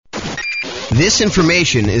This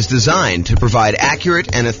information is designed to provide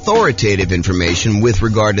accurate and authoritative information with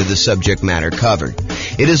regard to the subject matter covered.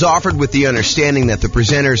 It is offered with the understanding that the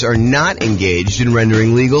presenters are not engaged in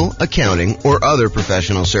rendering legal, accounting, or other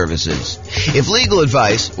professional services. If legal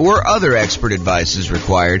advice or other expert advice is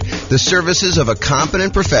required, the services of a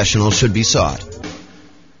competent professional should be sought.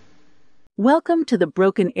 Welcome to the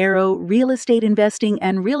Broken Arrow Real Estate Investing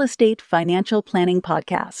and Real Estate Financial Planning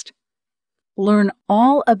Podcast. Learn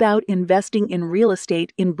all about investing in real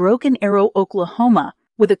estate in Broken Arrow, Oklahoma,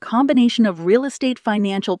 with a combination of real estate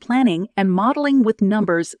financial planning and modeling with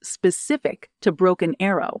numbers specific to Broken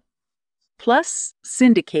Arrow. Plus,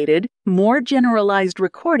 syndicated, more generalized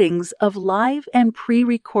recordings of live and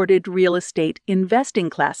pre-recorded real estate investing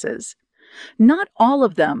classes. Not all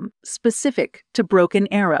of them specific to Broken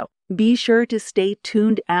Arrow. Be sure to stay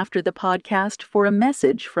tuned after the podcast for a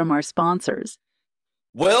message from our sponsors.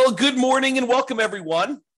 Well, good morning and welcome,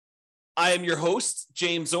 everyone. I am your host,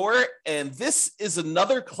 James Orr, and this is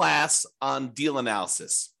another class on deal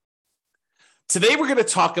analysis. Today, we're going to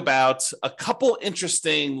talk about a couple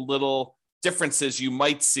interesting little differences you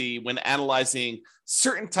might see when analyzing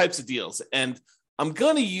certain types of deals. And I'm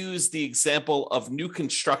going to use the example of new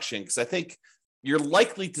construction because I think you're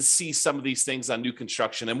likely to see some of these things on new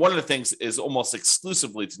construction. And one of the things is almost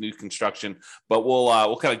exclusively to new construction, but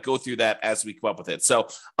we'll kind of go through that as we come up with it. So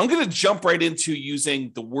I'm going to jump right into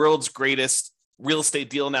using the world's greatest real estate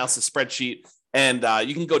deal analysis spreadsheet. And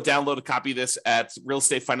you can go download a copy of this at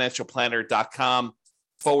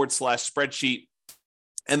realestatefinancialplanner.com/spreadsheet.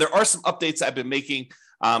 And there are some updates I've been making.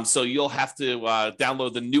 So you'll have to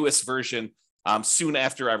download the newest version soon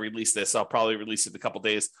after I release this. I'll probably release it in a couple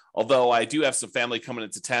days, although I do have some family coming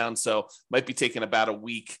into town, so might be taking about a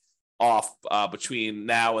week off between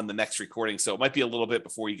now and the next recording. So it might be a little bit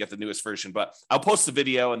before you get the newest version, but I'll post the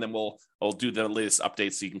video and then we'll do the latest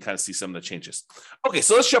updates so you can kind of see some of the changes. Okay,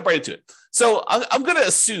 so let's jump right into it. So I'm going to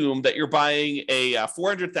assume that you're buying a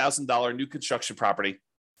 $400,000 new construction property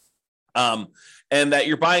and that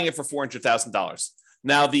you're buying it for $400,000.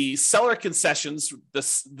 Now, the seller concessions, the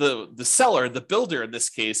seller, the builder in this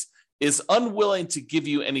case, is unwilling to give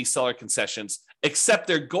you any seller concessions, except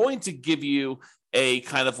they're going to give you a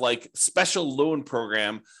kind of like special loan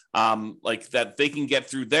program like that they can get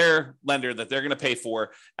through their lender that they're going to pay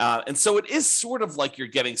for. And so it is sort of like you're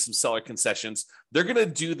getting some seller concessions. They're going to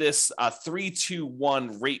do this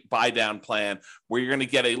 3-2-1 rate buy down plan where you're going to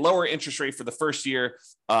get a lower interest rate for the first year,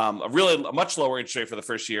 a much lower interest rate for the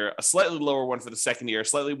first year, a slightly lower one for the second year, a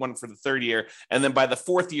slightly one for the third year. And then by the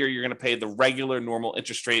fourth year, you're going to pay the regular normal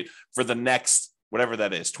interest rate for the next, whatever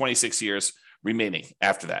that is, 26 years remaining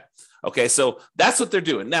after that. Okay, so that's what they're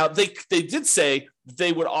doing. Now, they did say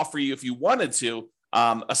they would offer you, if you wanted to,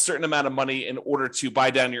 a certain amount of money in order to buy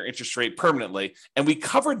down your interest rate permanently. And we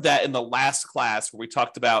covered that in the last class where we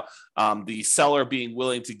talked about the seller being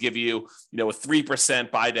willing to give you, a 3%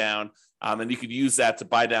 buy down, and you could use that to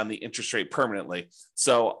buy down the interest rate permanently.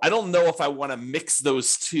 So I don't know if I want to mix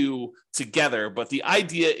those two together, but the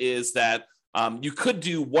idea is that you could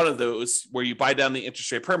do one of those where you buy down the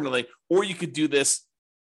interest rate permanently, or you could do this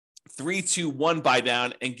 3-2-1 buy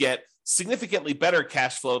down and get significantly better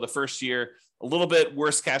cash flow the first year, a little bit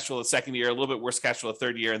worse cash flow the second year, a little bit worse cash flow the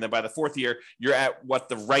third year. And then by the fourth year, you're at what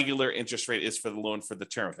the regular interest rate is for the loan for the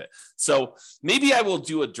term of it. So maybe I will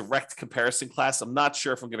do a direct comparison class. I'm not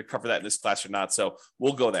sure if I'm going to cover that in this class or not. So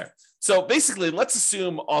we'll go there. So basically, let's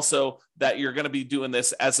assume also that you're going to be doing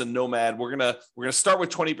this as a nomad. We're going to start with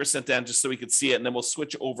 20% down just so we can see it. And then we'll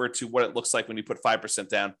switch over to what it looks like when you put 5%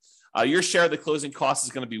 down. Your share of the closing cost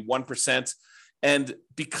is going to be 1%. And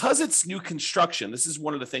because it's new construction, this is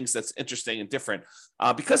one of the things that's interesting and different.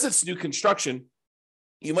 Because it's new construction,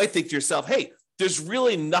 you might think to yourself, hey, there's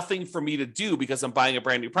really nothing for me to do because I'm buying a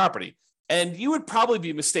brand new property. And you would probably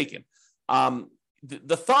be mistaken.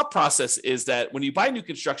 The thought process is that when you buy new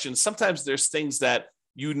construction, sometimes there's things that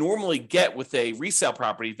you normally get with a resale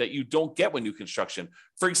property that you don't get with new construction.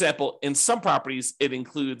 For example, in some properties, it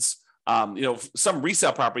includes some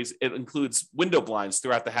resale properties, it includes window blinds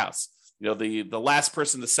throughout the house. The last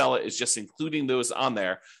person to sell it is just including those on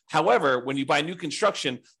there. However, when you buy new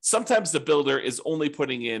construction, sometimes the builder is only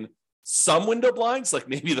putting in some window blinds, like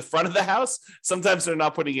maybe the front of the house. Sometimes they're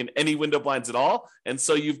not putting in any window blinds at all. And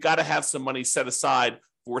so you've got to have some money set aside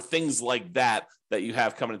for things like that you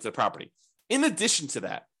have coming into the property. In addition to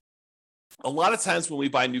that, a lot of times when we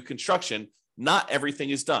buy new construction, not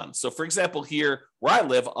everything is done. So for example, here where I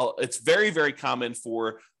live, it's very, very common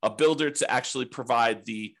for a builder to actually provide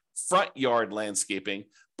the front yard landscaping,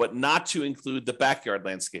 but not to include the backyard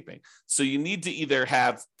landscaping. So you need to either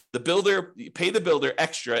have the builder, pay the builder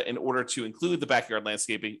extra in order to include the backyard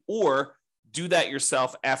landscaping, or do that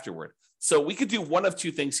yourself afterward. So we could do one of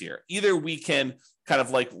two things here. Either we can kind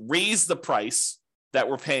of like raise the price that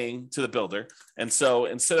we're paying to the builder. And so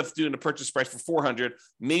instead of doing a purchase price for $400,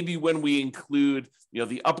 maybe when we include,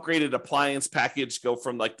 the upgraded appliance package, go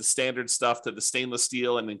from like the standard stuff to the stainless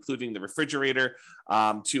steel and including the refrigerator,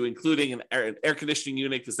 to including an air conditioning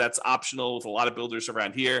unit, because that's optional with a lot of builders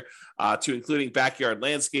around here, to including backyard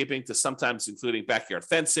landscaping, to sometimes including backyard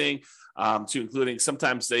fencing, to including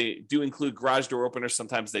sometimes they do include garage door openers,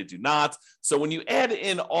 sometimes they do not. So when you add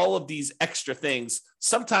in all of these extra things,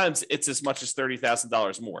 sometimes it's as much as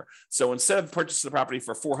 $30,000 more. So instead of purchasing the property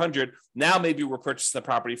for $400, now maybe we're purchasing the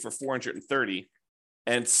property for $430.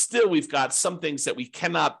 And still, we've got some things that we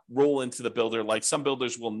cannot roll into the builder. Like some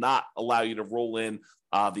builders will not allow you to roll in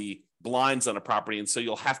the blinds on a property. And so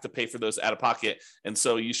you'll have to pay for those out of pocket. And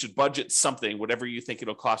so you should budget something, whatever you think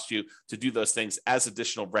it'll cost you to do those things as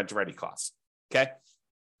additional rent-ready costs. Okay.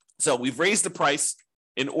 So we've raised the price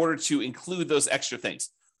in order to include those extra things.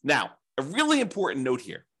 Now, a really important note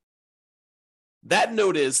here. That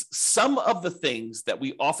note is some of the things that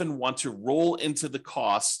we often want to roll into the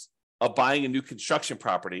cost of buying a new construction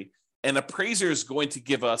property, an appraiser is going to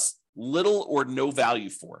give us little or no value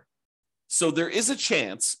for. So there is a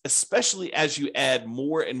chance, especially as you add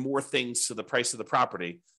more and more things to the price of the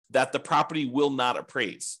property, that the property will not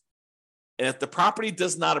appraise. And if the property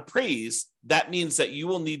does not appraise, that means that you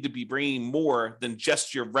will need to be bringing more than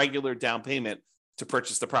just your regular down payment to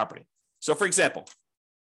purchase the property. So for example,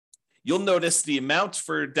 you'll notice the amount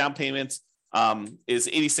for down payment is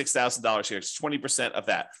 $86,000 here. It's 20% of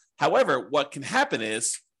that. However, what can happen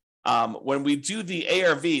is when we do the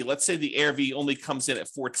ARV, let's say the ARV only comes in at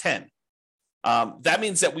 410. That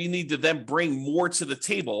means that we need to then bring more to the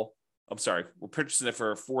table. I'm sorry, we're purchasing it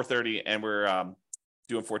for 430 and we're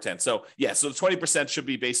doing 410. So yeah, so the 20% should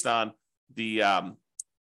be based on the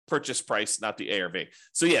purchase price, not the ARV.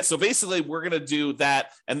 So yeah, so basically we're going to do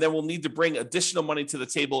that, and then we'll need to bring additional money to the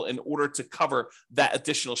table in order to cover that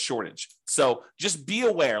additional shortage. So just be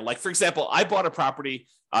aware, like for example, I bought a property,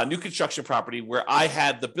 a new construction property, where I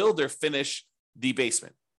had the builder finish the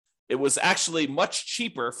basement. It was actually much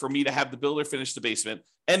cheaper for me to have the builder finish the basement,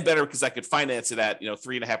 and better because I could finance it at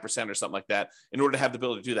 3.5% or something like that in order to have the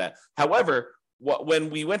builder do that. However, when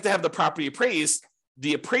we went to have the property appraised,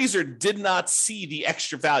 the appraiser did not see the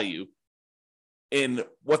extra value in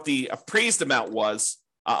what the appraised amount was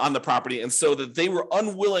on the property. And so that they were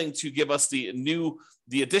unwilling to give us the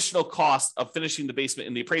additional cost of finishing the basement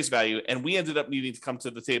in the appraised value. And we ended up needing to come to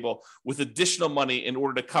the table with additional money in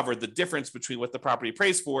order to cover the difference between what the property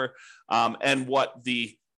appraised for and what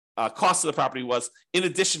the cost of the property was, in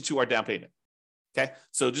addition to our down payment. Okay.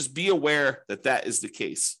 So just be aware that that is the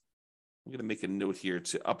case. I'm going to make a note here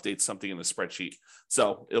to update something in the spreadsheet,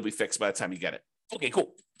 so it'll be fixed by the time you get it. Okay,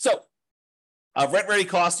 cool. So rent ready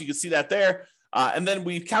cost, you can see that there. And then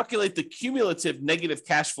we calculate the cumulative negative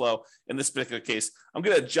cash flow in this particular case. I'm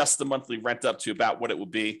going to adjust the monthly rent up to about what it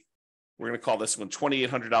would be. We're going to call this one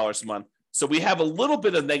 $2,800 a month. So we have a little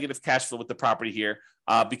bit of negative cash flow with the property here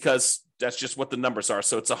because that's just what the numbers are.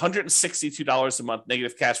 So it's $162 a month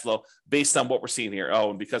negative cash flow based on what we're seeing here.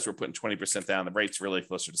 Oh, and because we're putting 20% down, the rate's really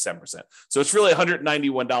closer to 7%. So it's really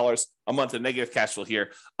 $191 a month of negative cash flow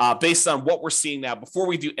here based on what we're seeing now before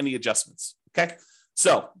we do any adjustments. Okay.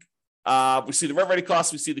 So we see the rent ready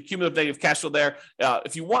costs. We see the cumulative negative cash flow there.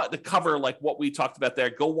 If you want to cover like what we talked about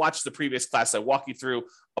there, go watch the previous class. I walk you through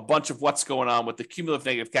a bunch of what's going on with the cumulative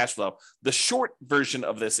negative cash flow. The short version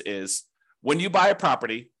of this is when you buy a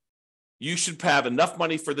property, you should have enough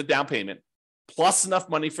money for the down payment, plus enough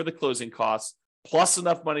money for the closing costs, plus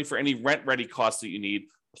enough money for any rent ready costs that you need,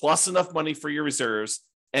 plus enough money for your reserves.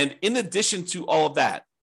 And in addition to all of that,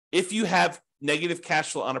 if you have negative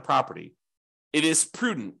cash flow on a property, it is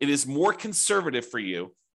prudent, it is more conservative for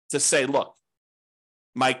you to say, look,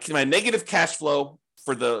 my negative cash flow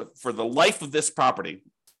for the life of this property,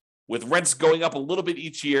 with rents going up a little bit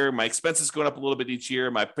each year, my expenses going up a little bit each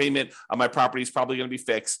year, my payment on my property is probably going to be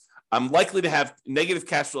fixed. I'm likely to have negative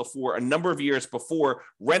cash flow for a number of years before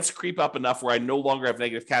rents creep up enough where I no longer have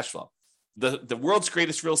negative cash flow. The world's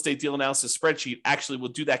greatest real estate deal analysis spreadsheet actually will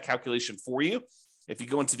do that calculation for you. If you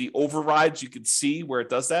go into the overrides, you can see where it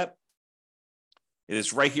does that. It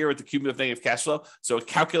is right here with the cumulative negative cash flow. So it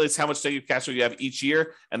calculates how much negative cash flow you have each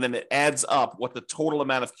year, and then it adds up what the total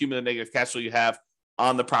amount of cumulative negative cash flow you have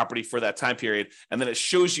on the property for that time period. And then it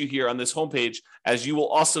shows you here on this homepage, as you will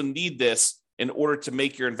also need this in order to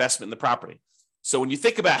make your investment in the property. So when you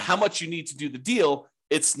think about how much you need to do the deal,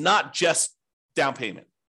 it's not just down payment.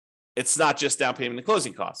 It's not just down payment and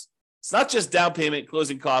closing costs. It's not just down payment,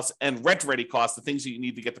 closing costs, and rent ready costs, the things that you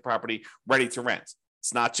need to get the property ready to rent.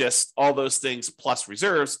 It's not just all those things plus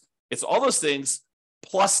reserves. It's all those things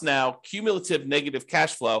plus now cumulative negative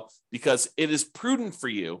cash flow, because it is prudent for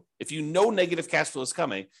you, if you know negative cash flow is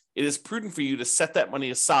coming, it is prudent for you to set that money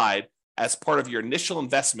aside as part of your initial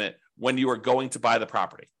investment when you are going to buy the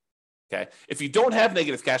property. Okay. If you don't have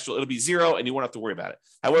negative cash flow, it'll be zero and you won't have to worry about it.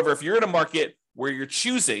 However, if you're in a market where you're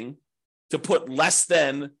choosing to put less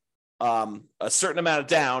than a certain amount of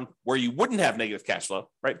down where you wouldn't have negative cash flow,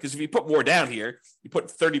 right? Because if you put more down here, you put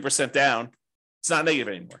 30% down, it's not negative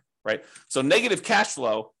anymore, right? So negative cash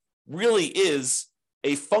flow really is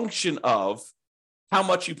a function of how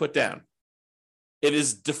much you put down. It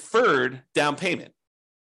is deferred down payment.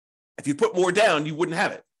 If you put more down, you wouldn't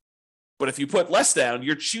have it. But if you put less down,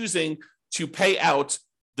 you're choosing to pay out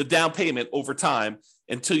the down payment over time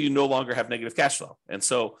until you no longer have negative cash flow. And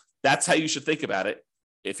so that's how you should think about it.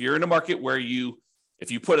 If you're in a market where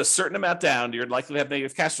if you put a certain amount down, you're likely to have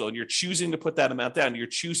negative cash flow, and you're choosing to put that amount down, you're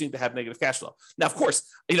choosing to have negative cash flow. Now, of course,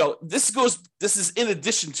 this is in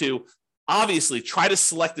addition to, obviously, try to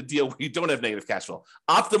select a deal where you don't have negative cash flow.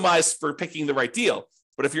 Optimize for picking the right deal.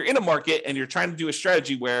 But if you're in a market and you're trying to do a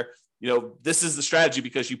strategy where, this is the strategy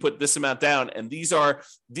because you put this amount down, and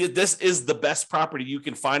this is the best property you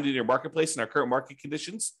can find in your marketplace in our current market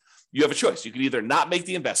conditions, you have a choice. You can either not make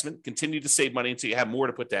the investment, continue to save money until you have more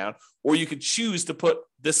to put down, or you can choose to put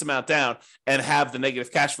this amount down and have the negative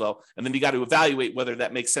cash flow. And then you got to evaluate whether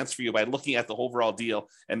that makes sense for you by looking at the overall deal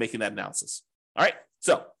and making that analysis. All right.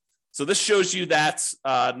 So this shows you that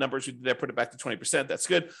numbers we did there, put it back to 20%. That's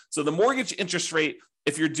good. So the mortgage interest rate,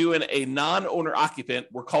 if you're doing a non-owner occupant,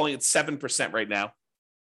 we're calling it 7% right now.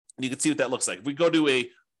 And you can see what that looks like. If we go to a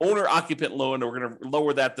owner occupant loan, we're going to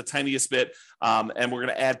lower that the tiniest bit, and we're going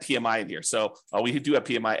to add PMI in here. So we do have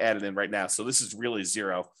PMI added in right now. So this is really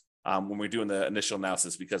zero when we're doing the initial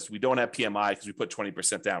analysis, because we don't have PMI because we put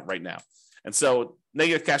 20% down right now. And so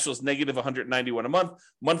negative cash flow is negative $191 a month.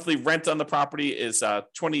 Monthly rent on the property is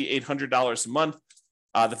 $2,800 a month.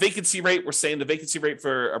 The vacancy rate, we're saying the vacancy rate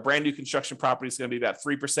for a brand new construction property is going to be about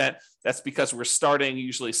 3%. That's because we're starting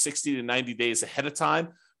usually 60 to 90 days ahead of time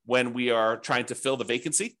when we are trying to fill the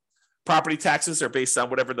vacancy. Property taxes are based on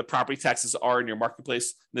whatever the property taxes are in your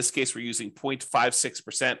marketplace. In this case, we're using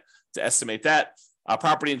 0.56% to estimate that.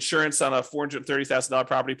 Property insurance on a $430,000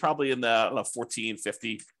 property, probably in the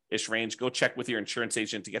 $1,450-ish range. Go check with your insurance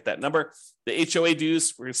agent to get that number. The HOA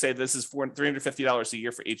dues, we're going to say this is $350 a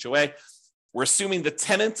year for HOA. We're assuming the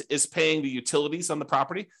tenant is paying the utilities on the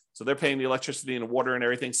property. So they're paying the electricity and water and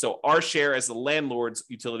everything. So our share as the landlord's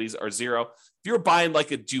utilities are zero. If you're buying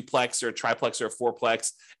like a duplex or a triplex or a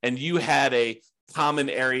fourplex, and you had a common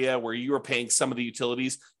area where you were paying some of the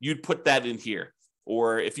utilities, you'd put that in here.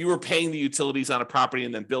 Or if you were paying the utilities on a property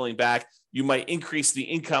and then billing back, you might increase the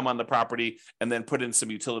income on the property and then put in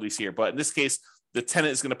some utilities here. But in this case, the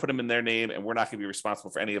tenant is going to put them in their name, and we're not going to be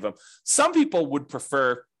responsible for any of them. Some people would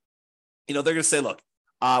prefer, they're going to say, look,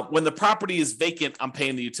 when the property is vacant, I'm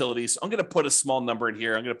paying the utilities. I'm going to put a small number in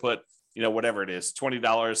here. I'm going to put, whatever it is,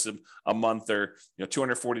 $20 a month or,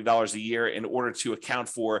 $240 a year in order to account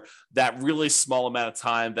for that really small amount of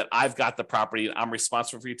time that I've got the property and I'm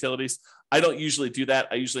responsible for utilities. I don't usually do that.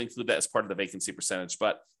 I usually include that as part of the vacancy percentage,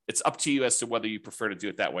 but it's up to you as to whether you prefer to do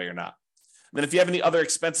it that way or not. And then if you have any other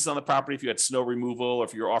expenses on the property, if you had snow removal, or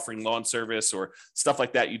if you're offering lawn service or stuff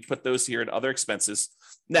like that, you'd put those here in other expenses.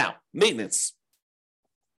 Now, maintenance.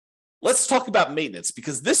 Let's talk about maintenance,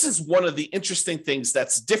 because this is one of the interesting things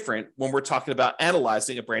that's different when we're talking about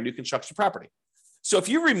analyzing a brand new construction property. So if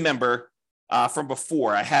you remember from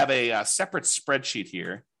before, I have a separate spreadsheet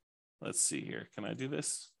here. Let's see here. Can I do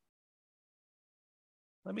this?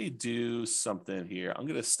 Let me do something here. I'm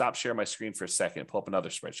going to stop sharing my screen for a second, pull up another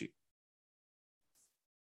spreadsheet.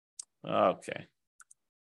 Okay.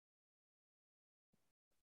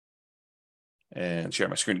 And share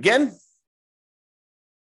my screen again.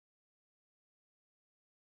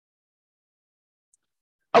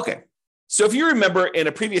 Okay, so if you remember in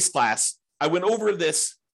a previous class, I went over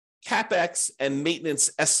this CapEx and maintenance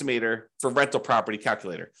estimator for rental property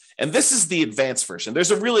calculator. And this is the advanced version.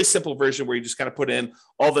 There's a really simple version where you just kind of put in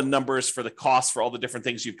all the numbers for the costs for all the different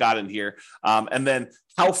things you've got in here, and then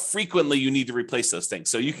how frequently you need to replace those things.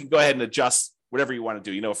 So you can go ahead and adjust whatever you want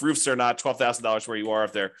to do. If roofs are not $12,000 where you are,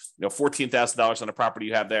 if they're $14,000 on a property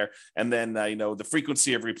you have there, and then the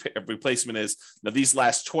frequency of replacement is these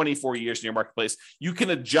last 24 years in your marketplace, you can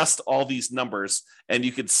adjust all these numbers and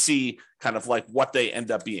you can see kind of like what they end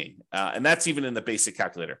up being, and that's even in the basic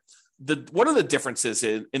calculator. One of the differences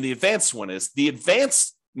in the advanced one is the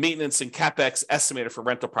advanced maintenance and CapEx estimator for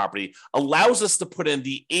rental property allows us to put in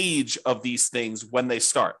the age of these things when they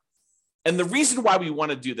start. And the reason why we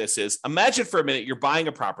want to do this is, imagine for a minute, you're buying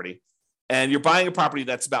a property and you're buying a property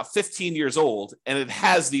that's about 15 years old and it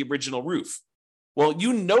has the original roof. Well,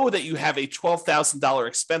 you know that you have a $12,000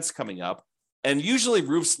 expense coming up, and usually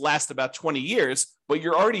roofs last about 20 years, but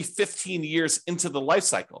you're already 15 years into the life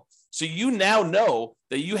cycle. So you now know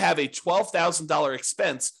that you have a $12,000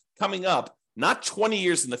 expense coming up, not 20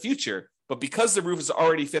 years in the future, but because the roof is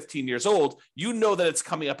already 15 years old, you know that it's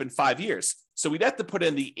coming up in 5 years. So we'd have to put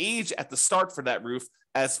in the age at the start for that roof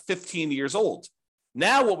as 15 years old.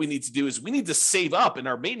 Now what we need to do is we need to save up in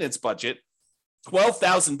our maintenance budget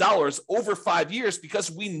 $12,000 over 5 years because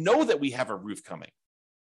we know that we have a roof coming,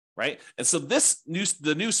 right? And so the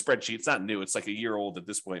new spreadsheet, it's not new, it's like a year old at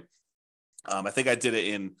this point. I think I did it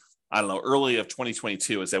in, early of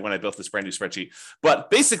 2022 is that when I built this brand new spreadsheet. But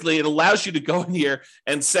basically, it allows you to go in here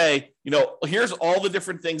and say, here's all the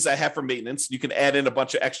different things I have for maintenance. You can add in a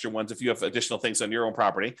bunch of extra ones if you have additional things on your own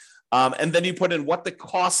property. And then you put in what the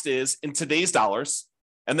cost is in today's dollars.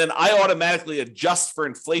 And then I automatically adjust for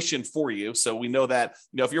inflation for you. So we know that,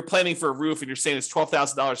 if you're planning for a roof and you're saying it's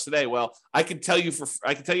 $12,000 today, well, I can tell you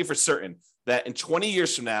for certain that in 20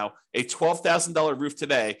 years from now, a $12,000 roof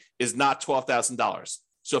today is not $12,000.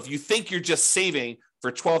 So if you think you're just saving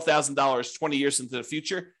for $12,000 20 years into the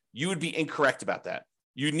future, you would be incorrect about that.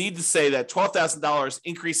 You need to say that $12,000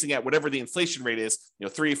 increasing at whatever the inflation rate is,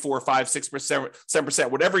 3, 4, 5, 6%,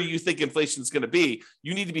 7%, whatever you think inflation is going to be,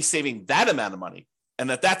 you need to be saving that amount of money. And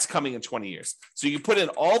that's coming in 20 years. So you put in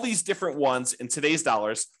all these different ones in today's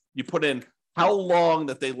dollars. You put in how long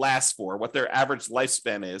that they last for, what their average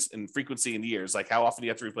lifespan is in frequency in years, like how often you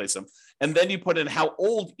have to replace them. And then you put in how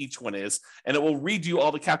old each one is, and it will redo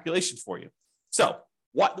all the calculations for you. So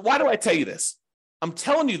why do I tell you this? I'm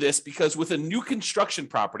telling you this because with a new construction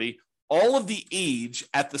property, all of the age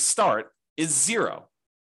at the start is 0.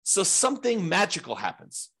 So something magical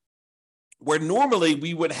happens where normally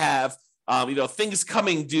we would have things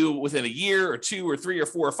coming due within a year or 2 or 3 or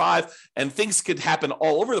 4 or 5, and things could happen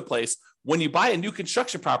all over the place. When you buy a new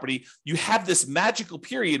construction property, you have this magical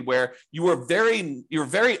period where you're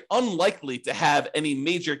very unlikely to have any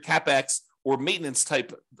major CapEx or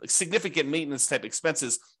significant maintenance type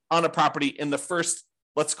expenses on a property in the first,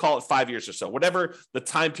 let's call it 5 years or so, whatever the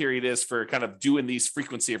time period is for kind of doing these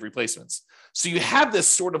frequency of replacements. So you have this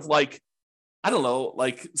sort of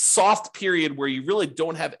soft period where you really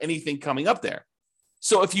don't have anything coming up there.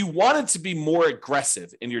 So if you wanted to be more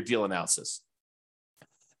aggressive in your deal analysis,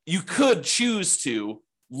 you could choose to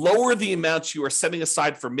lower the amounts you are setting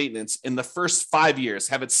aside for maintenance in the first 5 years,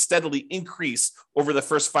 have it steadily increase over the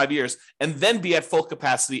first 5 years, and then be at full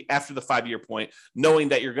capacity after the 5-year point, knowing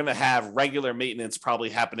that you're going to have regular maintenance probably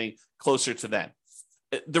happening closer to then.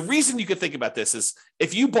 The reason you could think about this is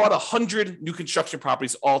if you bought 100 new construction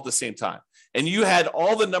properties all at the same time, and you had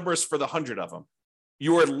all the numbers for the 100 of them,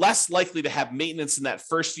 you are less likely to have maintenance in that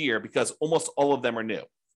first year because almost all of them are new.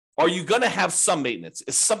 Are you going to have some maintenance?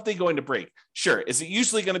 Is something going to break? Sure. Is it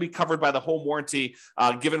usually going to be covered by the home warranty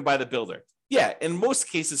given by the builder? Yeah, in most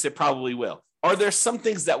cases, it probably will. Are there some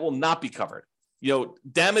things that will not be covered?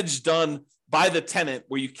 Damage done by the tenant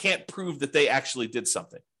where you can't prove that they actually did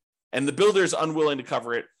something, and the builder is unwilling to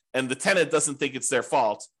cover it, and the tenant doesn't think it's their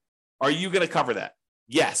fault. Are you going to cover that?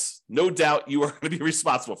 Yes, no doubt you are going to be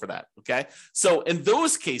responsible for that, okay? So in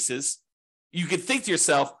those cases, you could think to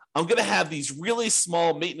yourself, I'm going to have these really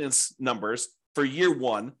small maintenance numbers for year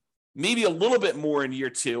 1, maybe a little bit more in year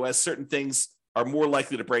 2 as certain things are more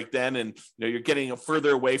likely to break then. And you're getting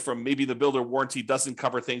further away from maybe the builder warranty doesn't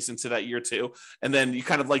cover things into that year 2. And then you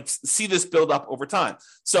kind of see this build up over time.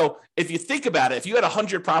 So if you think about it, if you had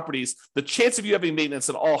 100 properties, the chance of you having maintenance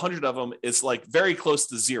in all 100 of them is very close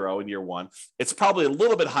to 0 in year 1. It's probably a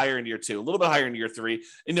little bit higher in year 2, a little bit higher in year 3.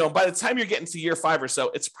 And by the time you're getting to year 5 or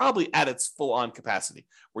so, it's probably at its full on capacity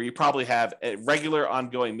where you probably have a regular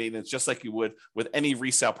ongoing maintenance, just like you would with any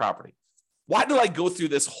resale property. Why do I go through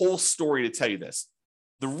this whole story to tell you this?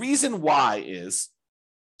 The reason why is,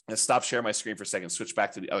 let's stop sharing my screen for a second, switch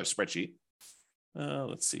back to the other spreadsheet.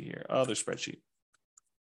 Let's see here, other spreadsheet.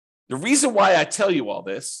 The reason why I tell you all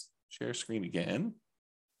this, share screen again,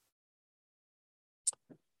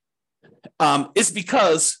 is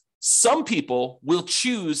because some people will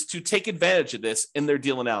choose to take advantage of this in their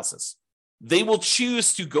deal analysis. They will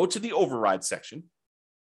choose to go to the override section.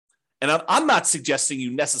 And I'm not suggesting you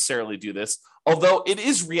necessarily do this, although it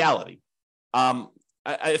is reality.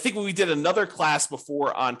 I think when we did another class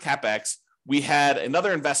before on CapEx, we had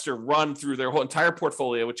another investor run through their whole entire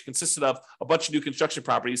portfolio, which consisted of a bunch of new construction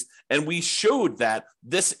properties. And we showed that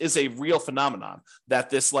this is a real phenomenon, that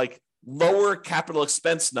this lower capital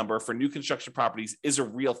expense number for new construction properties is a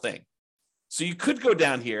real thing. So you could go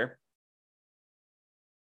down here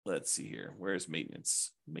let's see here. Where's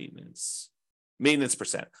maintenance? Maintenance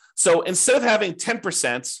percent. So instead of having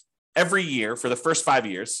 10% every year for the first 5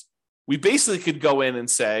 years, we basically could go in and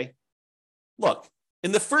say, look,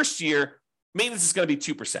 in the first year, maintenance is going to be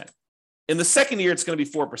 2%. In the second year, it's going to be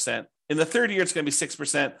 4%. In the third year, it's going to be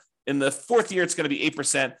 6%. In the fourth year, it's going to be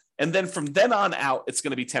 8%. And then from then on out, it's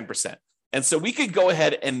going to be 10%. And so we could go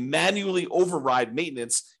ahead and manually override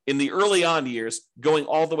maintenance in the early on years going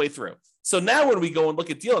all the way through. So now when we go and look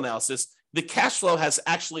at deal analysis, the cash flow has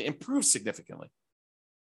actually improved significantly,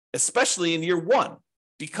 especially in year one,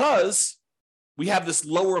 because we have this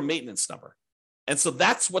lower maintenance number. And so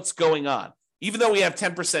that's what's going on. Even though we have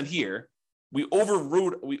 10% here, we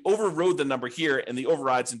overrode the number here in the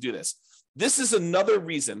overrides and do this. This is another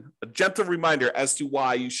reason, a gentle reminder as to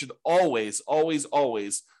why you should always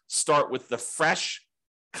start with the fresh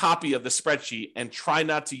copy of the spreadsheet and try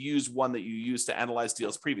not to use one that you used to analyze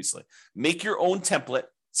deals previously. Make your own template,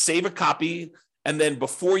 save a copy, and then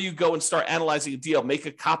before you go and start analyzing a deal, make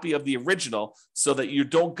a copy of the original so that you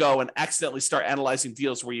don't go and accidentally start analyzing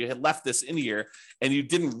deals where you had left this in here and you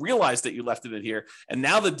didn't realize that you left it in here. And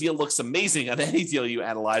now the deal looks amazing on any deal you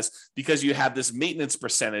analyze because you have this maintenance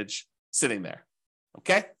percentage sitting there.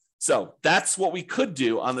 Okay? So that's what we could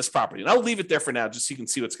do on this property. And I'll leave it there for now just so you can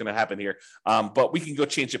see what's going to happen here. But we can go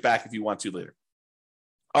change it back if you want to later.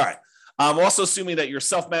 All right. I'm also assuming that you're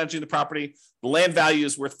self-managing the property. The land value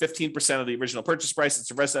is worth 15% of the original purchase price.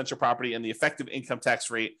 It's a residential property, and the effective income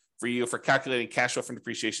tax rate for you for calculating cash flow from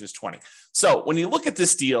depreciation is 20. So when you look at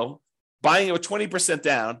this deal, buying it with 20%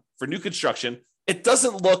 down for new construction, it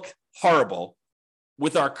doesn't look horrible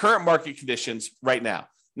with our current market conditions right now.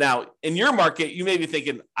 Now, in your market, you may be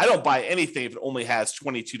thinking, I don't buy anything if it only has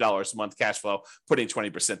 $22 a month cash flow, putting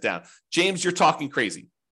 20% down. James, you're talking crazy.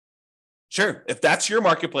 Sure, if that's your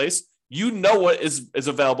marketplace, you know what is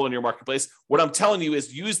available in your marketplace. What I'm telling you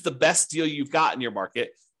is use the best deal you've got in your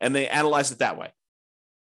market, and they analyze it that way.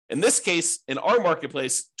 In this case, in our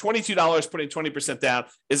marketplace, $22 putting 20% down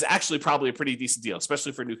is actually probably a pretty decent deal,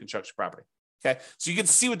 especially for new construction property. Okay, so you can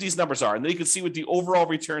see what these numbers are, and then you can see what the overall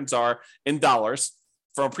returns are in dollars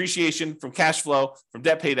from appreciation, from cash flow, from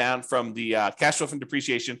debt pay down, from the cash flow from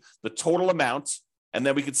depreciation, the total amount. And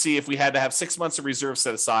then we could see if we had to have 6 months of reserves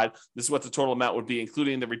set aside, this is what the total amount would be,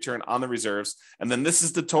 including the return on the reserves. And then this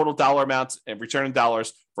is the total dollar amount and return in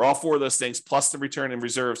dollars for all four of those things, plus the return in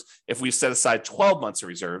reserves if we set aside 12 months of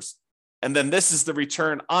reserves. And then this is the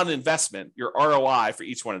return on investment, your ROI for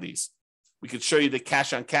each one of these. We could show you the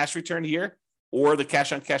cash on cash return here, or the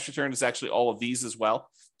cash on cash return is actually all of these as well.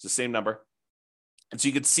 It's the same number. And so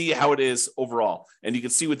you can see how it is overall. And you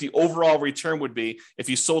can see what the overall return would be if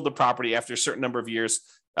you sold the property after a certain number of years.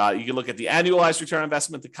 You can look at the annualized return on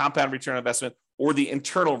investment, the compound return on investment, or the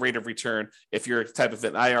internal rate of return if you're type of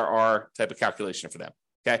an IRR type of calculation for them.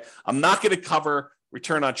 Okay. I'm not going to cover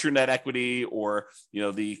return on true net equity or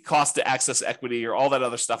the cost to access equity or all that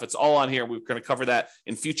other stuff. It's all on here. We're going to cover that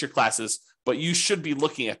in future classes, but you should be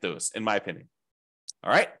looking at those, in my opinion.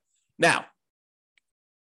 All right. Now,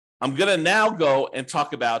 I'm going to now go and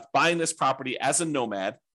talk about buying this property as a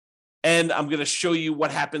nomad, and I'm going to show you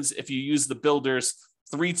what happens if you use the builder's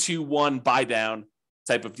 3-2-1 buy down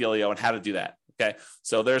type of dealio and how to do that. Okay,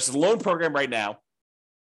 so there's a loan program right now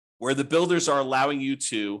where the builders are allowing you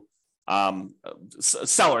to,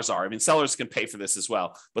 sellers are. I mean, sellers can pay for this as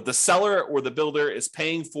well, but the seller or the builder is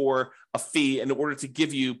paying for a fee in order to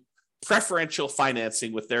give you preferential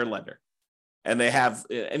financing with their lender. And they have,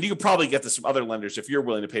 and you can probably get this from other lenders if you're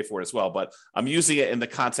willing to pay for it as well. But I'm using it in the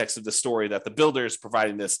context of the story that the builder is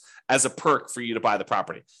providing this as a perk for you to buy the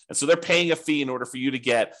property. And so they're paying a fee in order for you to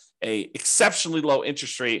get a exceptionally low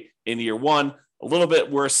interest rate in year one, a little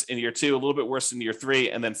bit worse in year two, a little bit worse in year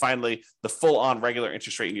three, and then finally the full on regular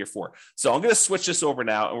interest rate in year four. So I'm going to switch this over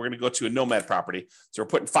now, and we're going to go to a nomad property. So we're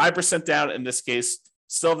putting 5% down in this case,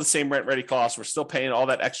 still the same rent ready cost. We're still paying all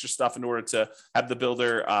that extra stuff in order to have the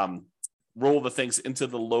builder, roll the things into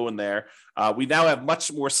the loan there. We now have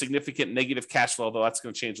much more significant negative cash flow, though that's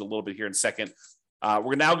going to change a little bit here in a second.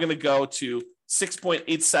 We're now going to go to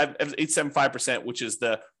 6.875%, which is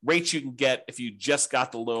the rate you can get if you just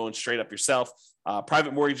got the loan straight up yourself.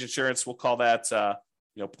 Private mortgage insurance, we'll call that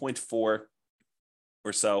 0.4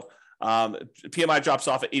 or so. PMI drops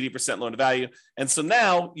off at 80% loan to value. And so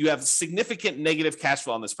now you have significant negative cash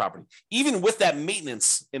flow on this property, even with that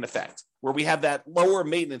maintenance in effect, where we have that lower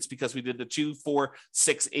maintenance because we did the 2, 4,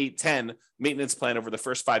 6, 8, 10 maintenance plan over the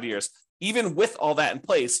first 5 years. Even with all that in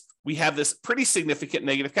place, we have this pretty significant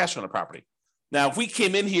negative cash on the property. Now, if we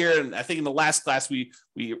came in here, and I think in the last class, we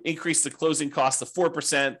increased the closing cost to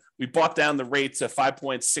 4%. We brought down the rate to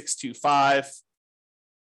 5.625.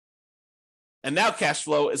 And now cash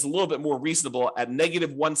flow is a little bit more reasonable at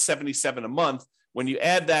negative 177 a month. When you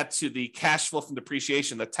add that to the cash flow from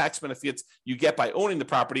depreciation, the tax benefits you get by owning the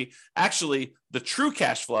property, actually the true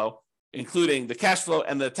cash flow, including the cash flow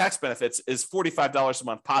and the tax benefits, is $45 a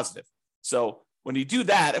month positive. So when you do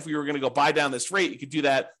that, if we were going to go buy down this rate, you could do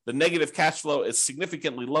that. The negative cash flow is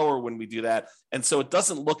significantly lower when we do that. And so it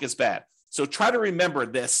doesn't look as bad. So try to remember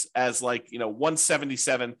this as like,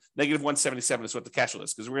 177, negative 177 is what the cash flow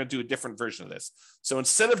is, because we're going to do a different version of this. So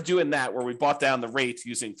instead of doing that, where we bought down the rate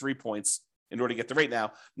using 3 points in order to get the rate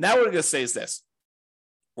now what we're going to say is this.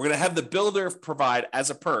 We're going to have the builder provide as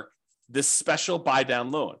a perk this special buy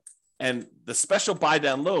down loan. And the special buy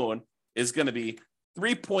down loan is going to be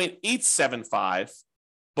 3.875,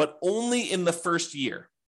 but only in the first year.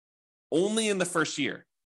 Only in the first year.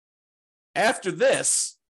 After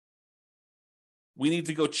this, we need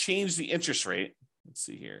to go change the interest rate. Let's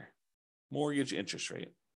see here. Mortgage interest rate.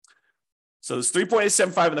 So it's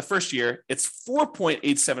 3.875 in the first year. It's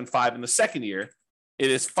 4.875 in the second year. It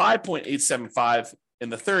is 5.875 in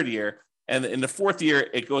the third year. And in the fourth year,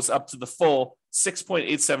 it goes up to the full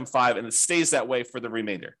 6.875, and it stays that way for the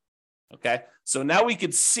remainder. Okay, so now we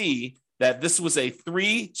could see that this was a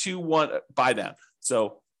 3-2-1 buy down.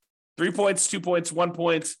 So 3 points, 2 points, 1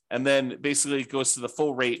 point, and then basically it goes to the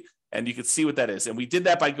full rate, and you can see what that is. And we did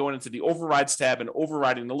that by going into the overrides tab and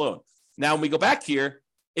overriding the loan. Now, when we go back here,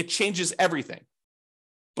 it changes everything.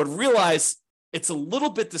 But realize it's a little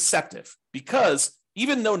bit deceptive, because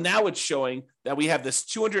even though now it's showing that we have this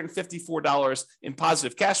 $254 in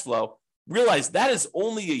positive cash flow, realize that is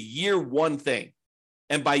only a year one thing.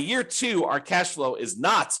 And by year two, our cash flow is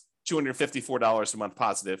not $254 a month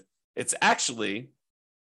positive. It's actually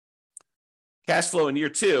cash flow in year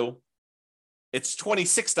two, it's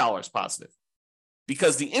 $26 positive,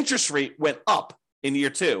 because the interest rate went up in year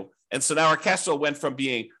two. And so now our cash flow went from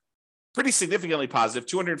being pretty significantly positive,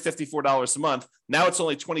 $254 a month. Now it's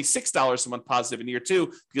only $26 a month positive in year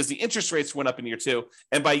two, because the interest rates went up in year two.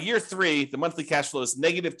 And by year three, the monthly cash flow is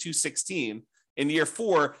negative $216. In year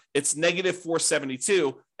four, it's negative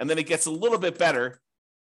 $472. And then it gets a little bit better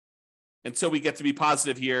until we get to be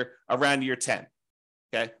positive here around year 10.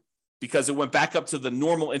 Okay. Because it went back up to the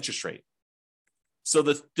normal interest rate. So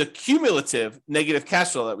the cumulative negative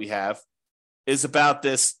cash flow that we have is about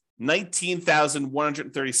this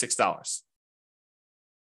 $19,136.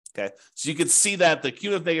 Okay. So you can see that the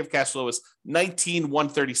cumulative negative cash flow is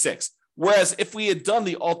 $19,136. Whereas if we had done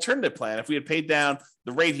the alternative plan, if we had paid down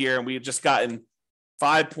the rate here and we had just gotten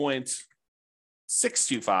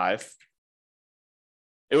 5.625,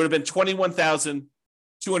 it would have been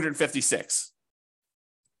 $21,256.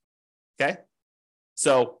 Okay.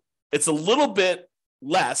 So it's a little bit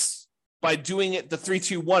less by doing it the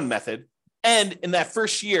 3-2-1 method. And in that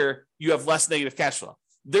first year, you have less negative cash flow.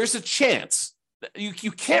 There's a chance,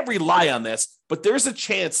 you can't rely on this, but there's a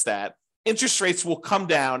chance that interest rates will come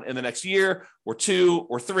down in the next year or two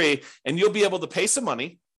or three, and you'll be able to pay some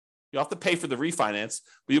money. You'll have to pay for the refinance,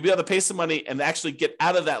 but you'll be able to pay some money and actually get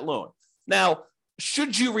out of that loan. Now,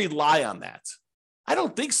 should you rely on that? I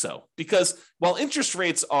don't think so, because while interest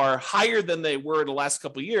rates are higher than they were the last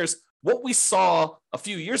couple of years, what we saw a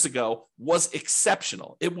few years ago was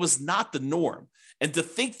exceptional. It was not the norm. And to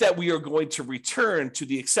think that we are going to return to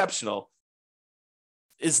the exceptional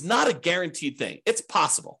is not a guaranteed thing. It's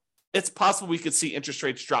possible. It's possible we could see interest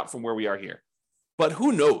rates drop from where we are here. But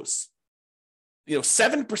who knows?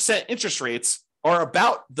 7% interest rates are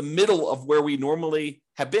about the middle of where we normally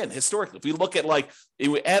have been historically. If we look at if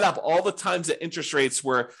we add up all the times that interest rates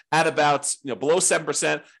were at about, below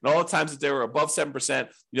 7% and all the times that they were above 7%,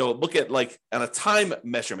 look at on a time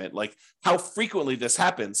measurement, how frequently this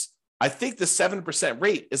happens. I think the 7%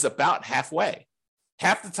 rate is about halfway.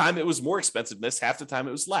 Half the time it was more expensive than this, half the time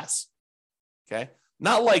it was less. Okay.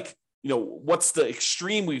 Not what's the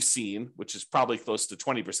extreme we've seen, which is probably close to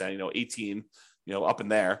 20%, 18, up in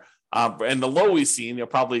there. And the low we've seen,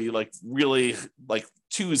 probably really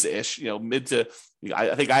twos-ish, mid to,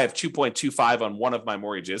 I think I have 2.25 on one of my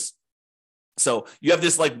mortgages. So you have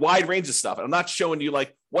this wide range of stuff. And I'm not showing you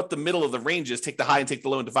what the middle of the range is, take the high and take the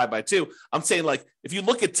low and divide by two. I'm saying if you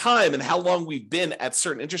look at time and how long we've been at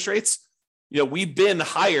certain interest rates, we've been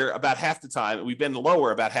higher about half the time and we've been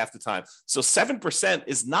lower about half the time. So 7%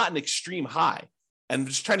 is not an extreme high. And I'm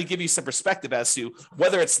just trying to give you some perspective as to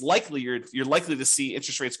whether it's likely you're likely to see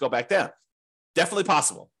interest rates go back down. Definitely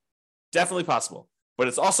possible. Definitely possible. But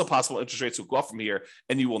it's also possible interest rates will go up from here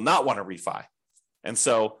and you will not want to refi. And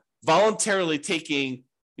so voluntarily taking,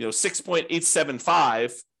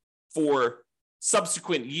 6.875 for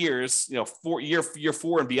subsequent years, for year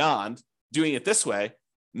 4 and beyond, doing it this way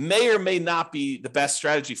may or may not be the best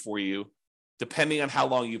strategy for you depending on how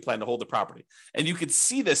long you plan to hold the property. And you could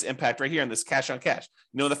see this impact right here in this cash on cash.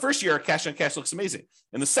 In the first year, cash on cash looks amazing.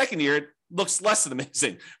 In the second year, it looks less than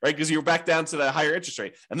amazing, right? Because you're back down to the higher interest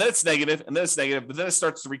rate. And then it's negative, and then it's negative, but then it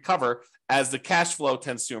starts to recover as the cash flow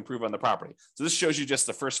tends to improve on the property. So this shows you just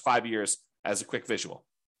the first 5 years as a quick visual.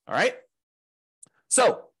 All right.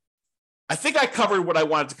 So I think I covered what I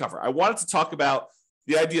wanted to cover. I wanted to talk about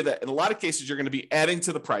the idea that in a lot of cases, you're going to be adding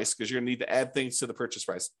to the price because you're going to need to add things to the purchase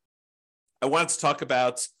price. I wanted to talk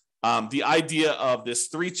about the idea of this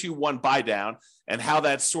 3-2-1 buy down and how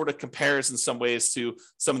that sort of compares in some ways to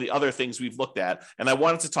some of the other things we've looked at. And I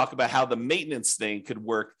wanted to talk about how the maintenance thing could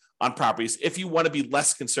work on properties if you want to be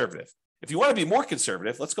less conservative. If you want to be more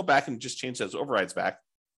conservative, let's go back and just change those overrides back.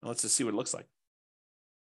 And let's just see what it looks like.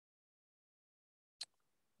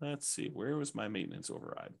 Let's see, where was my maintenance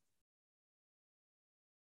override?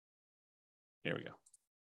 Here we go.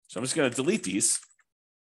 So I'm just going to delete these.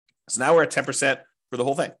 So now we're at 10% for the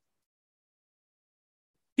whole thing.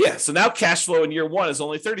 Yeah, so now cash flow in year one is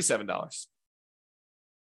only $37.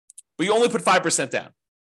 But you only put 5% down.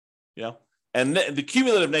 And the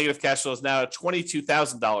cumulative negative cash flow is now at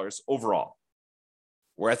 $22,000 overall,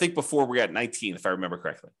 where I think before we were at 19, if I remember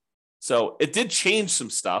correctly. So it did change some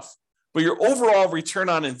stuff, but your overall return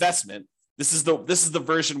on investment, this is the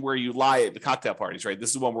version where you lie at the cocktail parties, right? This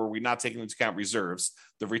is the one where we're not taking into account reserves.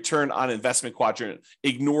 The return on investment quadrant,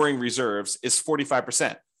 ignoring reserves, is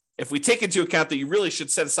 45%. If we take into account that you really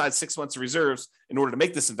should set aside 6 months of reserves in order to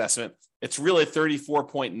make this investment, it's really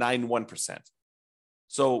 34.91%.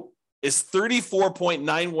 So is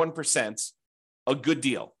 34.91% a good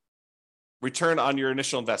deal? Return on your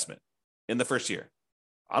initial investment in the first year?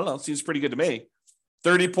 I don't know. It seems pretty good to me.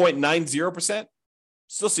 30.90%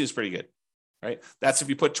 still seems pretty good, right? That's if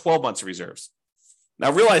you put 12 months of reserves.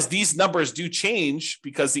 Now realize these numbers do change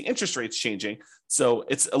because the interest rate's changing. So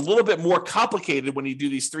it's a little bit more complicated when you do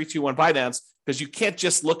these 3-2-1 buy downs because you can't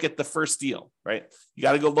just look at the first deal, right? You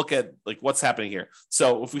got to go look at like what's happening here.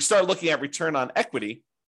 So if we start looking at return on equity,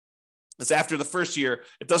 it's after the first year,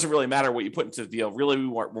 it doesn't really matter what you put into the deal. Really,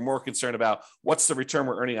 we're more concerned about what's the return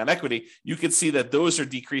we're earning on equity. You can see that those are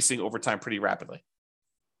decreasing over time pretty rapidly.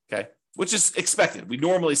 Okay, which is expected. We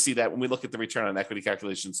normally see that when we look at the return on equity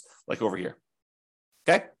calculations like over here.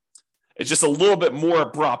 Okay, it's just a little bit more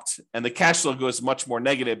abrupt and the cash flow goes much more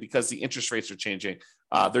negative because the interest rates are changing.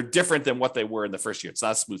 They're different than what they were in the first year. It's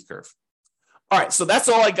not a smooth curve. All right, so that's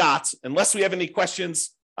all I got. Unless we have any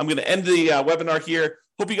questions, I'm going to end the webinar here.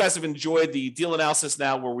 Hope you guys have enjoyed the deal analysis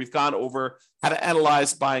now where we've gone over how to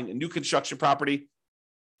analyze buying a new construction property.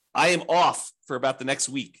 I am off for about the next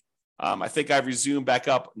week. I think I've resumed back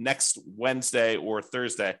up next Wednesday or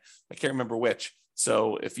Thursday. I can't remember which.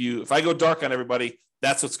 So if I go dark on everybody,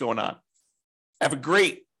 that's what's going on. Have a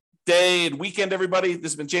great day and weekend, everybody.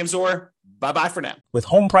 This has been James Orr. Bye-bye for now. With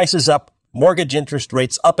home prices up, mortgage interest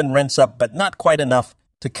rates up and rents up, but not quite enough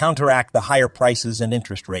to counteract the higher prices and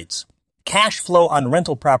interest rates. Cash flow on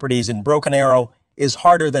rental properties in Broken Arrow is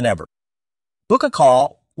harder than ever. Book a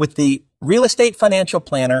call with the Real Estate Financial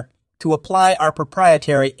Planner to apply our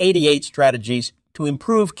proprietary 88 strategies to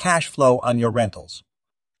improve cash flow on your rentals.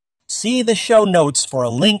 See the show notes for a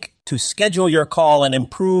link to schedule your call and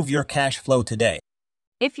improve your cash flow today.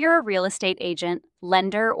 If you're a real estate agent,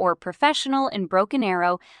 lender, or professional in Broken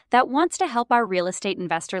Arrow that wants to help our real estate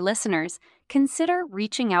investor listeners, consider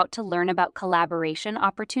reaching out to learn about collaboration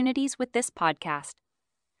opportunities with this podcast.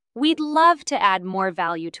 We'd love to add more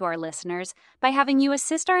value to our listeners by having you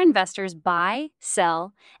assist our investors buy,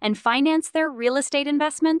 sell, and finance their real estate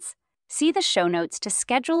investments. See the show notes to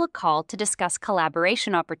schedule a call to discuss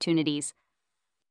collaboration opportunities.